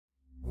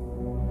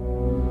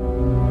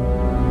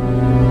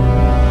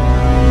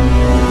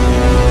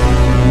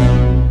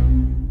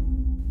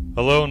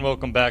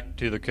Welcome back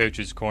to the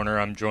Coach's Corner.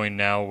 I'm joined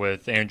now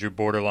with Andrew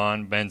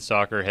Bordelon, men's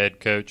soccer head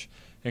coach.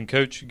 And,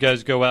 Coach, you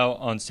guys go out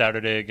on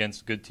Saturday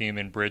against a good team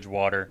in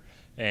Bridgewater,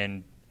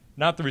 and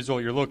not the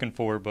result you're looking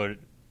for, but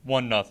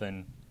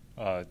 1-0.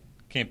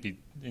 Can't be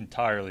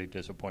entirely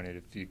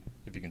disappointed if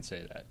you can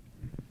say that.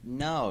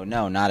 No,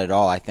 not at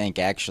all. I think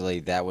actually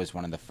that was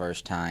one of the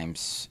first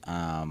times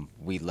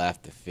we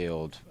left the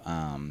field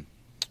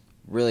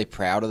really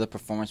proud of the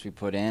performance we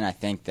put in. I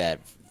think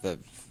that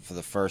for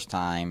the first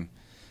time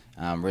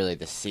really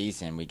this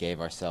season, we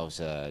gave ourselves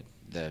a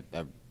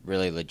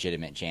really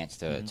legitimate chance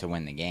to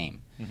win the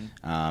game.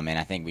 And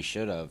I think we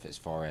should have, as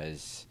far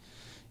as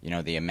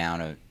the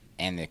amount of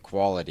and the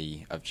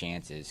quality of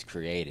chances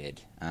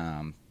created.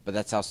 But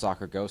that's how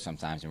soccer goes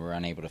sometimes, and we're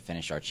unable to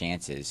finish our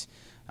chances.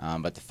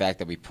 But the fact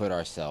that we put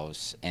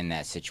ourselves in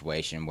that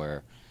situation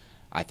where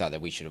I thought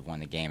that we should have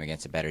won the game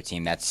against a better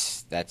team,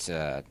 that's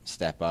a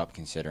step up,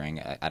 considering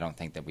I don't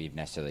think that we've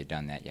necessarily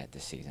done that yet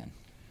this season.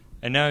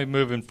 And now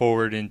moving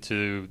forward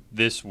into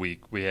this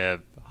week, we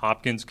have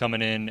Hopkins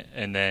coming in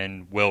and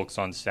then Wilkes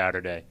on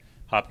Saturday.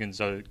 Hopkins'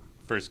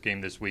 first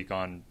game this week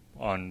on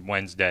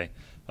Wednesday.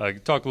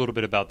 Talk a little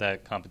bit about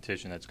that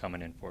competition that's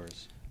coming in for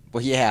us.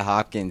 Well, yeah,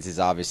 Hopkins is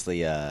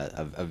obviously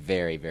a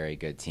very, very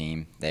good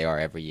team. They are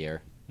every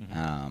year.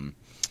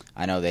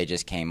 I know they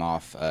just came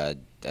off a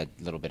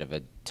little bit of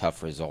a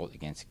tough result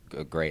against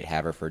a great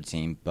Haverford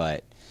team,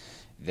 but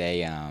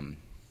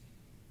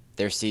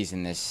their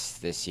season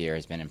this year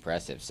has been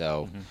impressive.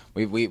 So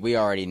we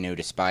already knew,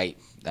 despite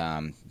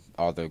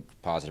all the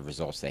positive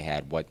results they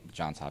had, what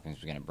Johns Hopkins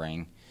was going to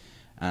bring.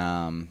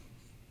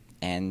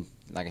 And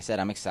like I said,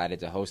 I'm excited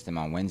to host them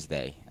on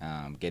Wednesday,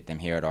 get them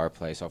here at our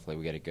place. Hopefully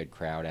we get a good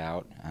crowd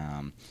out,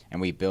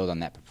 and we build on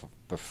that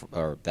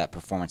that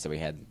performance that we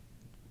had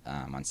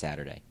on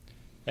Saturday.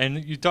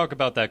 And you talk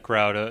about that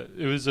crowd.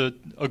 It was a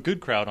good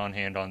crowd on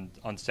hand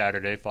on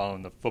Saturday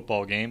following the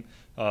football game.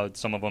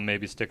 Some of them may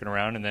be sticking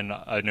around. And then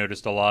I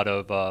noticed a lot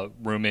of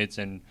roommates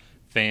and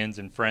fans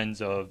and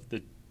friends of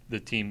the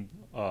team,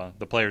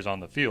 the players on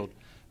the field.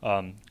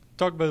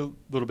 Talk about a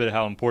little bit of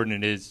how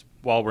important it is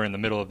while we're in the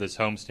middle of this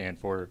homestand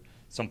for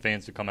some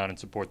fans to come out and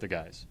support the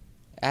guys.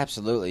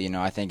 Absolutely.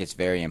 I think it's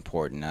very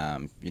important.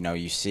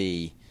 You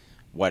see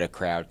what a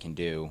crowd can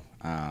do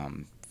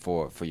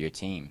for your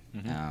team.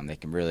 They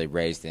can really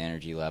raise the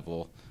energy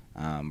level,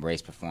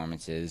 raise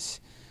performances,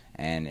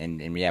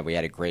 and yeah, we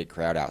had a great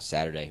crowd out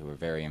Saturday who were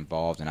very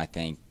involved, and I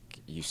think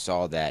you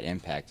saw that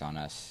impact on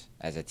us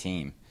as a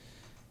team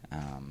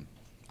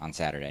on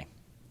Saturday.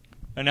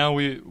 And now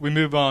we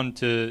move on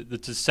to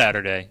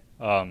Saturday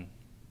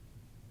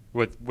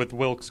with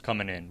Wilkes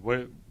coming in.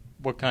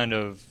 What kind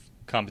of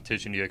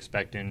competition do you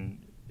expect in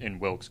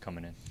Wilkes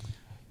coming in?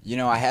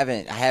 I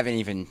haven't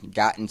even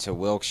gotten to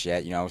Wilkes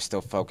yet. I was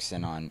still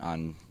focusing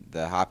on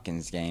the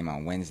Hopkins game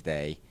on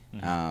Wednesday.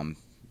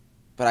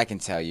 But I can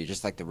tell you,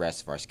 just like the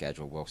rest of our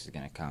schedule, Wilkes is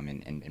going to come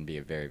and be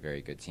a very,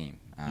 very good team.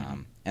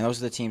 And those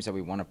are the teams that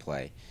we want to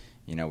play.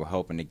 We're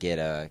hoping to get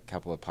a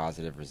couple of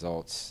positive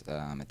results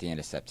at the end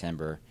of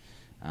September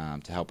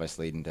to help us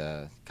lead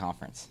into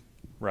conference.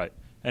 Right.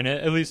 And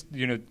at least,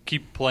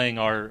 keep playing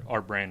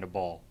our brand of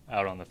ball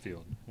out on the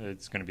field.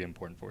 It's going to be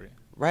important for you.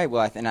 Right.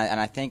 Well,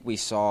 I think we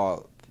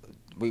saw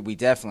 – we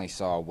definitely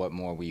saw what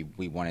more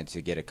we wanted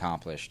to get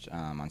accomplished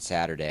on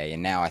Saturday.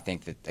 And now I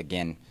think that,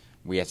 again,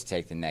 we have to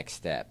take the next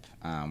step.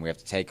 We have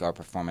to take our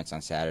performance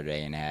on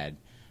Saturday and add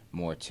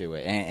more to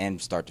it and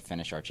start to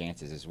finish our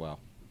chances as well.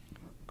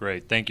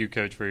 Great. Thank you,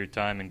 Coach, for your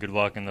time, and good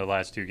luck in the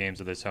last two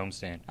games of this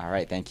homestand. All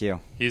right. Thank you.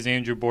 He's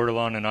Andrew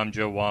Bordelon, and I'm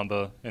Joe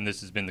Wamba, and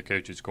this has been the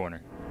Coach's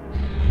Corner.